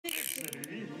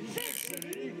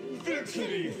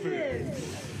Fixity-Fix!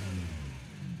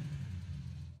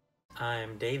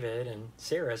 I'm David, and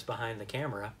Sarah's behind the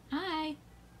camera. Hi.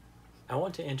 I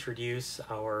want to introduce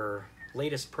our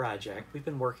latest project. We've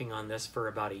been working on this for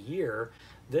about a year.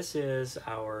 This is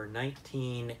our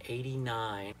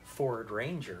 1989 Ford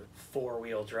Ranger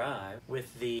four-wheel drive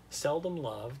with the seldom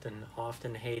loved and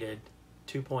often hated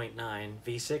 2.9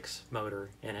 V6 motor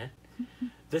in it.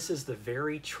 This is the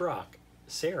very truck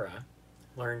Sarah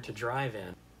learned to drive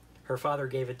in. Her father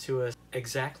gave it to us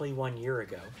exactly 1 year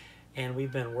ago, and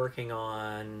we've been working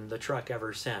on the truck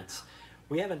ever since.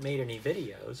 We haven't made any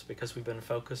videos because we've been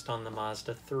focused on the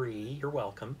Mazda 3, you're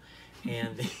welcome,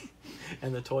 and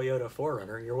the Toyota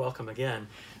 4Runner, you're welcome again,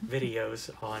 videos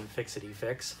on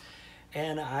Fixity-Fix.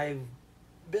 And I've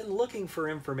been looking for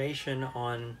information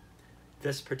on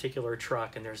this particular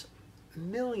truck, and there's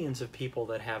millions of people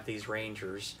that have these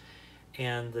Rangers,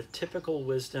 and the typical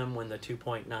wisdom when the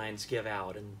 2.9s give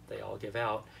out, and they all give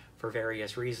out for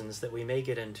various reasons that we may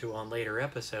get into on later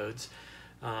episodes.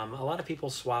 A lot of people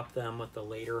swap them with the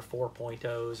later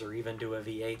 4.0s or even do a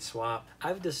V8 swap.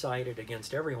 I've decided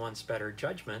against everyone's better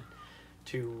judgment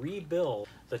to rebuild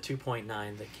the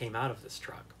 2.9 that came out of this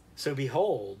truck. So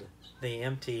behold the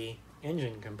empty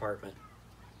engine compartment.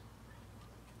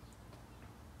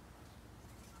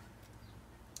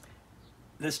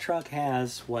 This truck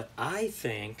has what I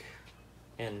think,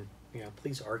 and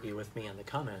please argue with me in the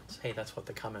comments. Hey, that's what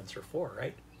the comments are for,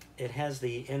 right? It has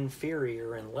the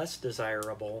inferior and less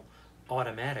desirable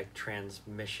automatic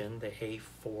transmission, the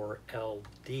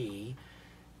A4LD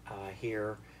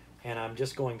here, and I'm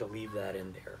just going to leave that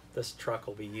in there. This truck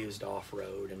will be used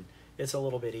off-road, and it's a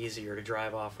little bit easier to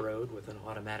drive off-road with an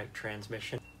automatic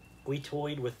transmission. We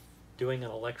toyed with doing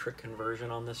an electric conversion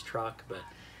on this truck, but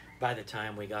by the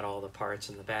time we got all the parts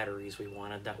and the batteries we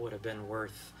wanted, that would have been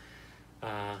worth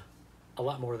a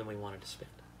lot more than we wanted to spend.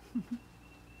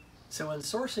 So in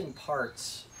sourcing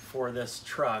parts for this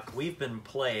truck, we've been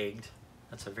plagued,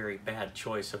 that's a very bad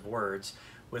choice of words,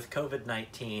 with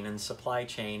COVID-19 and supply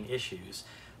chain issues.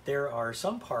 There are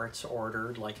some parts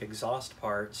ordered, like exhaust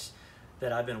parts,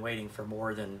 that I've been waiting for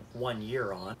more than 1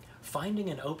 year on. Finding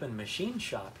an open machine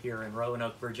shop here in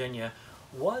Roanoke, Virginia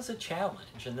was a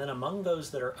challenge, and then among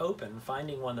those that are open,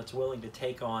 finding one that's willing to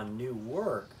take on new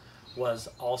work was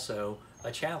also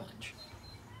a challenge.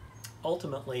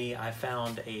 Ultimately, I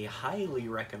found a highly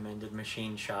recommended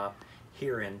machine shop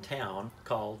here in town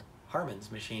called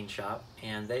Harmon's Machine Shop,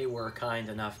 and they were kind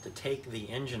enough to take the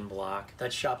engine block.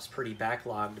 That shop's pretty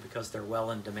backlogged because they're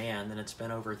well in demand, and it's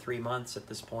been over 3 months at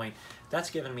this point. That's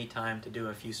given me time to do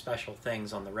a few special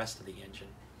things on the rest of the engine.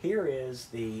 Here is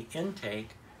the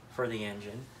intake for the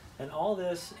engine, and all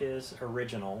this is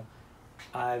original.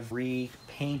 I've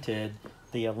repainted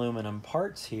the aluminum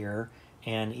parts here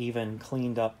and even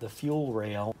cleaned up the fuel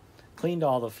rail, cleaned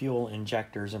all the fuel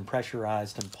injectors and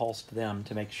pressurized and pulsed them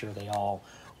to make sure they all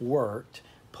worked,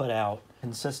 put out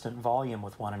consistent volume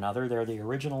with one another. They're the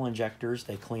original injectors.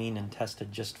 They clean and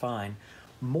tested just fine.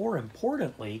 More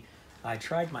importantly, I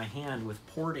tried my hand with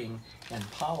porting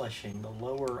and polishing the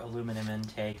lower aluminum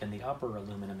intake and the upper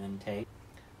aluminum intake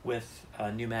with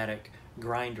a pneumatic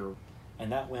grinder,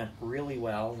 and that went really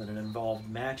well, and it involved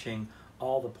matching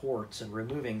all the ports and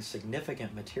removing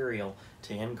significant material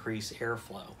to increase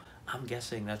airflow. I'm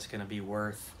guessing that's going to be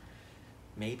worth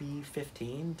maybe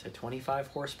 15 to 25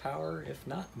 horsepower, if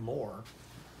not more.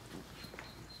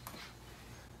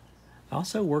 I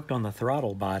also worked on the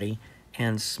throttle body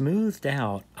and smoothed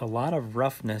out a lot of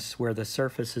roughness where the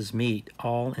surfaces meet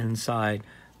all inside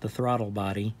the throttle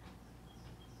body,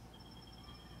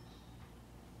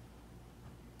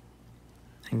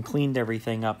 and cleaned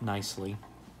everything up nicely.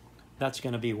 That's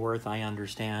going to be worth, I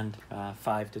understand,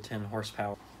 5 to 10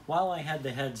 horsepower. While I had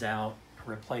the heads out, I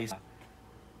replaced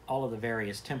all of the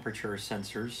various temperature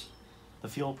sensors, the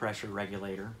fuel pressure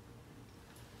regulator,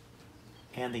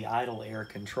 and the idle air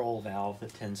control valve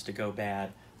that tends to go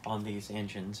bad on these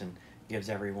engines and gives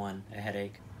everyone a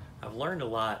headache. I've learned a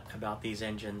lot about these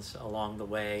engines along the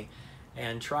way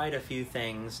and tried a few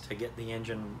things to get the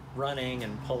engine running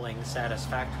and pulling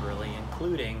satisfactorily,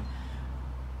 including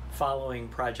following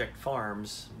Project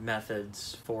Farm's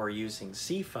methods for using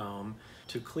seafoam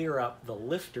to clear up the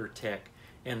lifter tick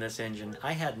in this engine.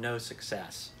 I had no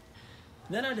success.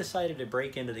 Then I decided to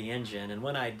break into the engine, and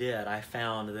when I did, I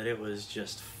found that it was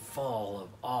just full of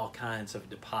all kinds of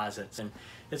deposits, and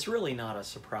it's really not a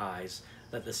surprise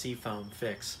that the seafoam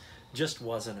fix just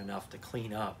wasn't enough to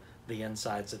clean up the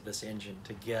insides of this engine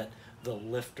to get the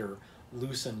lifter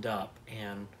loosened up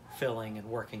and filling and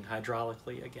working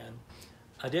hydraulically again.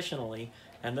 Additionally,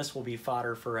 and this will be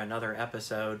fodder for another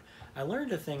episode, I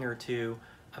learned a thing or two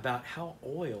about how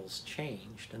oils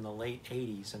changed in the late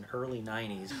 80s and early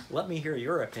 90s. Let me hear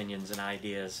your opinions and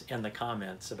ideas in the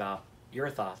comments about your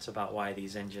thoughts about why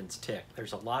these engines tick.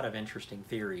 There's a lot of interesting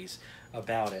theories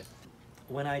about it.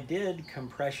 When I did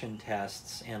compression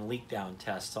tests and leak down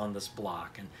tests on this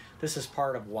block, and this is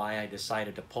part of why I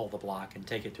decided to pull the block and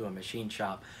take it to a machine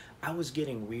shop, I was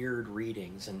getting weird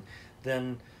readings, and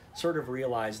then sort of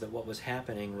realized that what was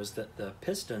happening was that the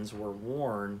pistons were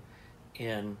worn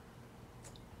in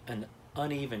an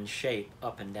uneven shape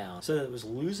up and down, so that it was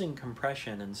losing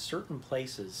compression in certain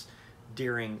places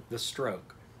during the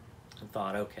stroke. And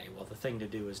thought, okay, well, the thing to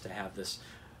do is to have this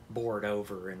bored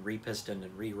over and repistoned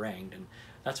and re-ringed, and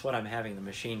that's what I'm having the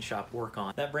machine shop work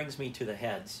on. That brings me to the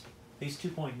heads. These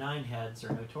 2.9 heads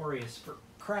are notorious for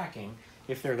cracking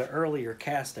if they're the earlier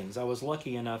castings. I was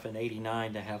lucky enough in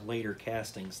 '89 to have later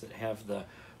castings that have the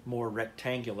more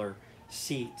rectangular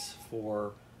seats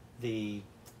for the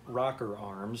rocker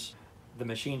arms. The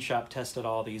machine shop tested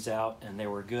all these out and they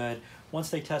were good. Once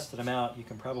they tested them out, you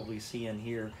can probably see in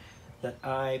here that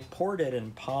I ported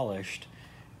and polished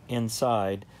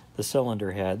inside the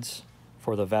cylinder heads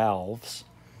for the valves.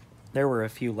 There were a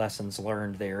few lessons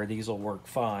learned there. These will work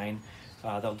fine.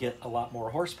 They'll get a lot more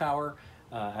horsepower.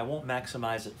 I won't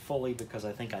maximize it fully because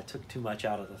I think I took too much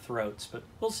out of the throats, but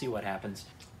we'll see what happens.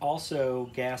 Also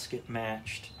gasket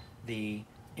matched the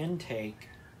intake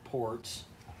ports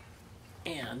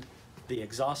and the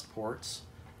exhaust ports.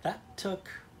 That took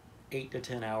 8 to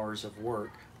 10 hours of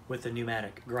work with the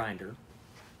pneumatic grinder.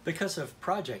 Because of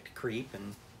project creep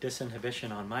and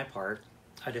disinhibition on my part,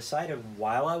 I decided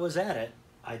while I was at it,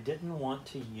 I didn't want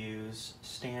to use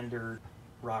standard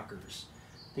rockers.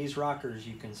 These rockers,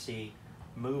 you can see,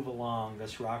 move along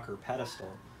this rocker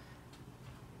pedestal,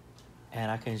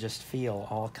 and I can just feel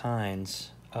all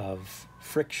kinds of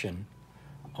friction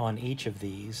on each of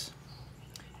these.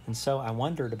 And so I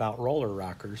wondered about roller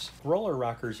rockers. Roller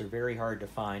rockers are very hard to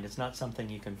find. It's not something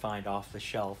you can find off the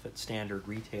shelf at standard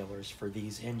retailers for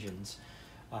these engines.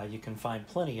 You can find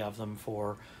plenty of them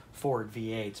for Ford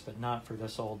V8s, but not for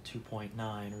this old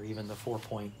 2.9 or even the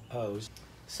 4.0s.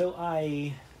 So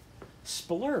I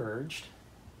splurged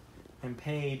and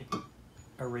paid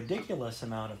a ridiculous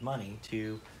amount of money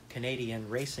to Canadian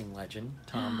racing legend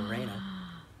Tom Morana.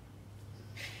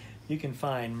 You can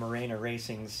find Morana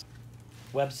Racing's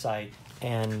website,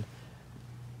 and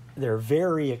they're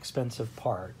very expensive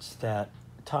parts that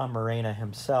Tom Morana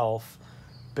himself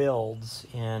builds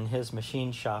in his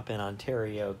machine shop in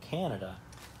Ontario, Canada.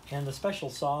 And the special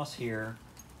sauce here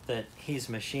that he's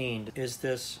machined is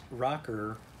this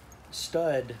rocker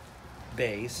stud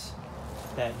base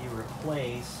that you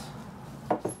replace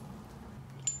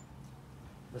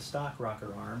the stock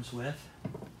rocker arms with.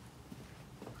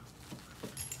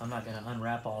 I'm not going to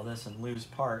unwrap all this and lose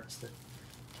parts that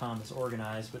Tom has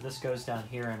organized, but this goes down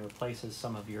here and replaces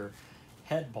some of your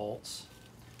head bolts,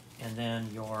 and then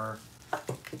your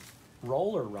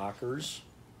roller rockers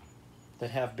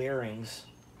that have bearings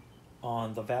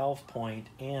on the valve point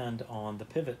and on the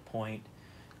pivot point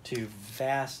to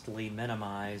vastly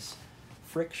minimize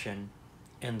friction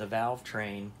in the valve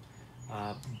train,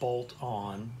 bolt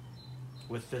on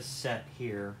with this set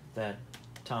here that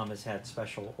Tom has had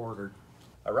special ordered.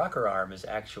 A rocker arm is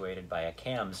actuated by a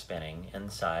cam spinning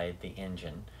inside the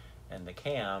engine, and the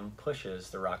cam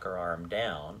pushes the rocker arm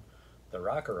down. The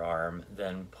rocker arm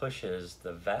then pushes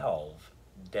the valve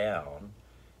down,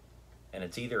 and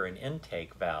it's either an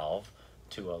intake valve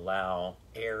to allow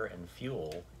air and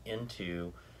fuel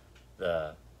into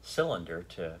the cylinder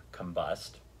to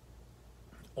combust,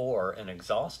 or an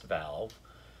exhaust valve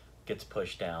gets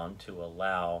pushed down to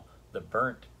allow the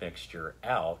burnt mixture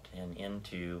out and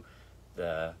into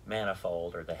the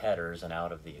manifold or the headers and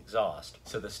out of the exhaust.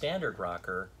 So the standard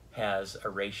rocker has a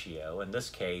ratio. In this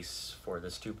case, for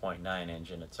this 2.9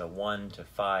 engine, it's a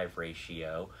 1:5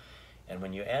 ratio. And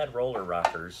when you add roller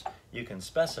rockers, you can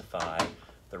specify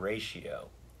the ratio.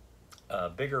 A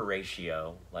bigger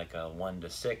ratio, like a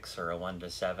 1:6 or a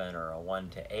 1:7 or a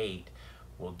 1:8,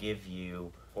 will give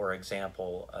you, for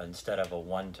example, instead of a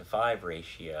 1:5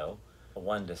 ratio, a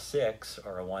 1:6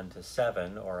 or a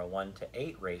 1:7 or a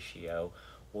 1:8 ratio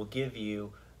will give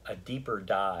you a deeper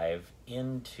dive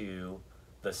into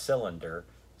the cylinder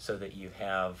so that you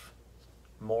have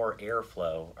more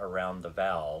airflow around the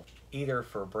valve, either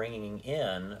for bringing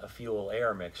in a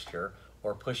fuel-air mixture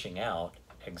or pushing out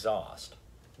exhaust.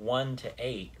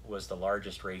 1:8 was the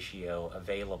largest ratio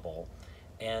available,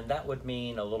 and that would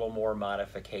mean a little more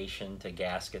modification to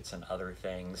gaskets and other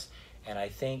things, and I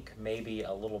think maybe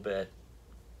a little bit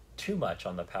too much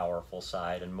on the powerful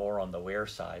side and more on the wear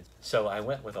side. So I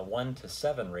went with a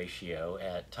 1:7 ratio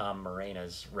at Tom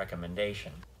Morana's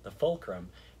recommendation. The fulcrum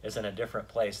is in a different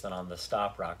place than on the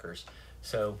stop rockers.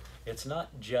 So it's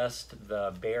not just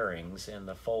the bearings in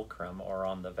the fulcrum or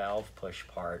on the valve push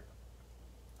part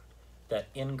that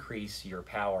increase your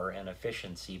power and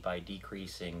efficiency by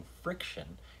decreasing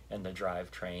friction in the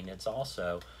drivetrain. It's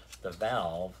also the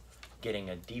valve getting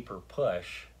a deeper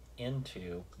push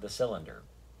into the cylinder.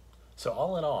 So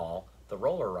all in all, the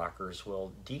roller rockers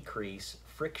will decrease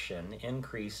friction,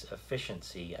 increase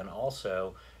efficiency, and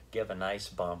also give a nice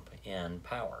bump in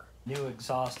power. New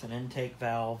exhaust and intake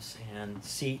valves and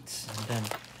seats, and then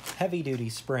heavy-duty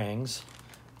springs,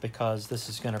 because this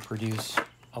is going to produce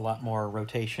a lot more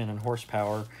rotation and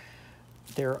horsepower.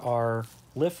 There are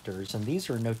lifters, and these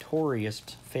are notorious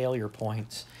failure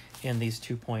points in these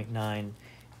 2.9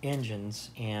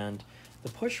 engines, and the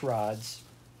push rods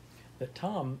that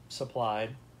Tom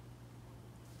supplied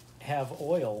have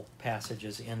oil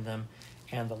passages in them,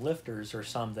 and the lifters are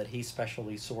some that he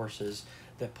specially sources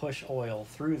that push oil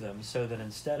through them, so that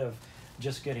instead of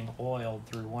just getting oiled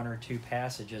through one or two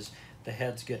passages, the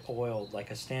heads get oiled like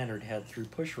a standard head through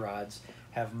push rods,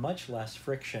 have much less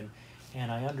friction,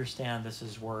 and I understand this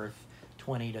is worth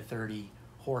 20 to 30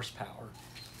 horsepower.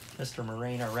 Mr.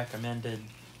 Morana recommended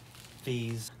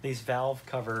these valve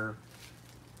cover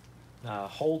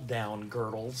hold down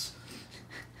girdles,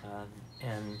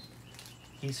 and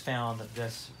he's found that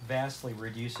this vastly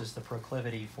reduces the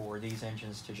proclivity for these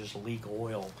engines to just leak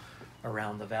oil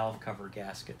around the valve cover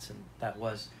gaskets, and that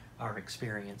was our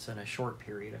experience in a short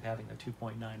period of having a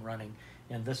 2.9 running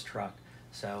in this truck,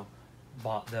 so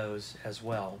bought those as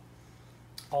well.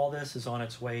 All this is on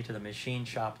its way to the machine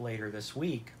shop later this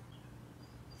week.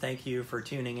 Thank you for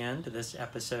tuning in to this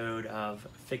episode of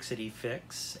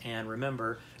Fixity-Fix, and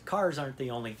remember, cars aren't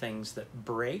the only things that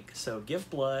break, so give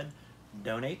blood,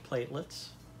 donate platelets,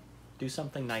 do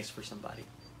something nice for somebody.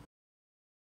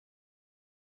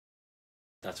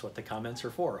 That's what the comments are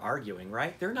for, arguing,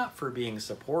 right? They're not for being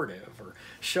supportive or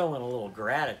showing a little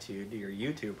gratitude to your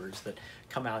YouTubers that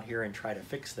come out here and try to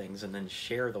fix things and then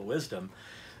share the wisdom.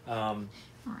 I'm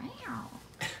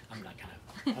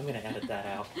gonna edit that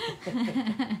out.